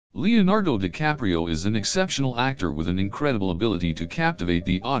Leonardo DiCaprio is an exceptional actor with an incredible ability to captivate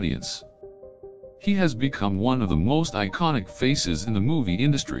the audience. He has become one of the most iconic faces in the movie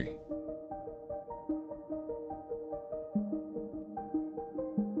industry.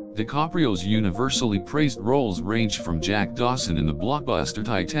 DiCaprio's universally praised roles range from Jack Dawson in the blockbuster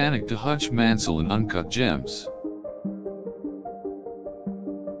Titanic to Hutch Mansell in Uncut Gems.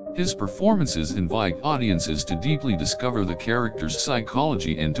 His performances invite audiences to deeply discover the character's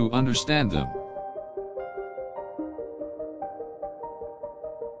psychology and to understand them.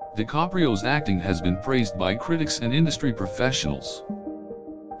 DiCaprio's acting has been praised by critics and industry professionals.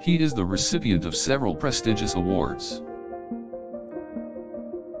 He is the recipient of several prestigious awards.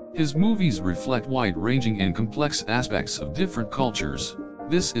 His movies reflect wide-ranging and complex aspects of different cultures.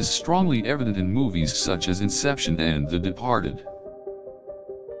 This is strongly evident in movies such as Inception and The Departed.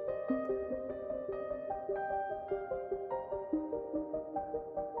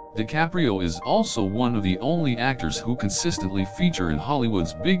 DiCaprio is also one of the only actors who consistently feature in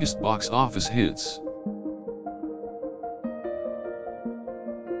Hollywood's biggest box office hits.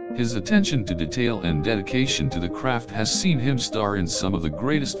 His attention to detail and dedication to the craft has seen him star in some of the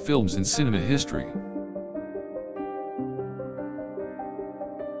greatest films in cinema history.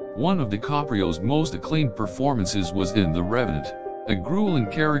 One of DiCaprio's most acclaimed performances was in The Revenant, a grueling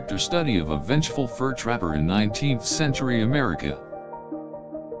character study of a vengeful fur trapper in 19th century America.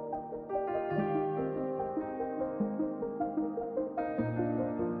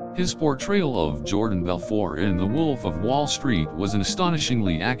 His portrayal of Jordan Belfort in The Wolf of Wall Street was an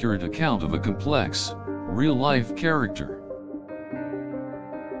astonishingly accurate account of a complex, real-life character.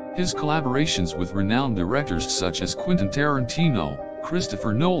 His collaborations with renowned directors such as Quentin Tarantino,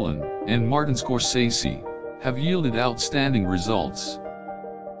 Christopher Nolan, and Martin Scorsese have yielded outstanding results.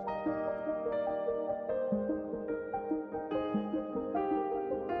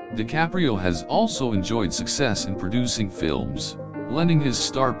 DiCaprio has also enjoyed success in producing films, lending his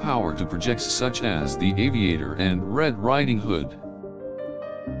star power to projects such as The Aviator and Red Riding Hood.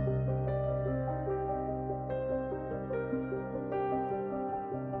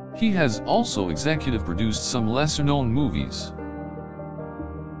 He has also executive produced some lesser-known movies.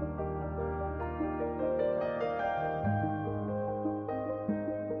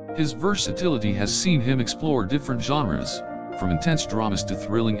 His versatility has seen him explore different genres, from intense dramas to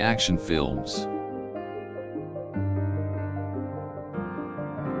thrilling action films.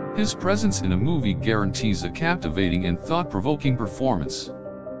 His presence in a movie guarantees a captivating and thought-provoking performance.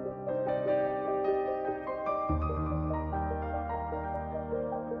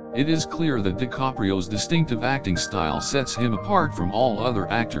 It is clear that DiCaprio's distinctive acting style sets him apart from all other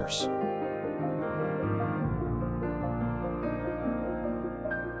actors.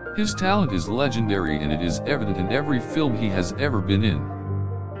 His talent is legendary and it is evident in every film he has ever been in.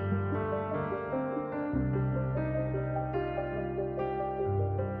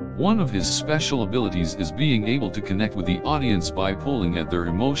 One of his special abilities is being able to connect with the audience by pulling at their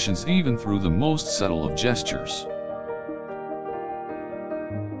emotions even through the most subtle of gestures.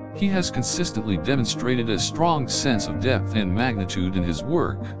 He has consistently demonstrated a strong sense of depth and magnitude in his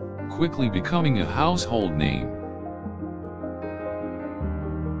work, quickly becoming a household name.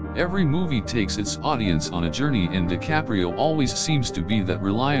 Every movie takes its audience on a journey and DiCaprio always seems to be that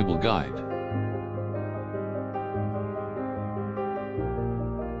reliable guide.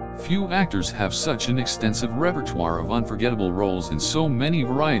 Few actors have such an extensive repertoire of unforgettable roles in so many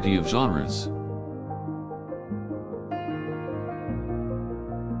variety of genres.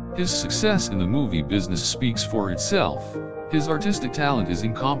 His success in the movie business speaks for itself. His artistic talent is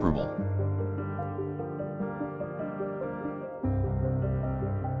incomparable.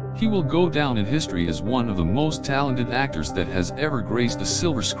 He will go down in history as one of the most talented actors that has ever graced the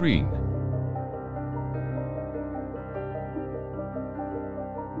silver screen.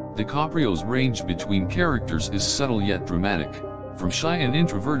 DiCaprio's range between characters is subtle yet dramatic, from shy and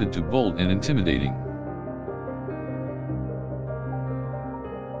introverted to bold and intimidating.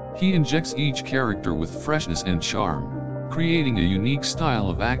 He injects each character with freshness and charm, creating a unique style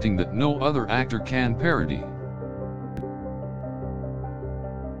of acting that no other actor can parody.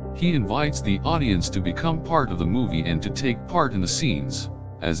 He invites the audience to become part of the movie and to take part in the scenes,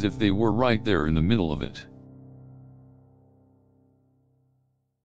 as if they were right there in the middle of it.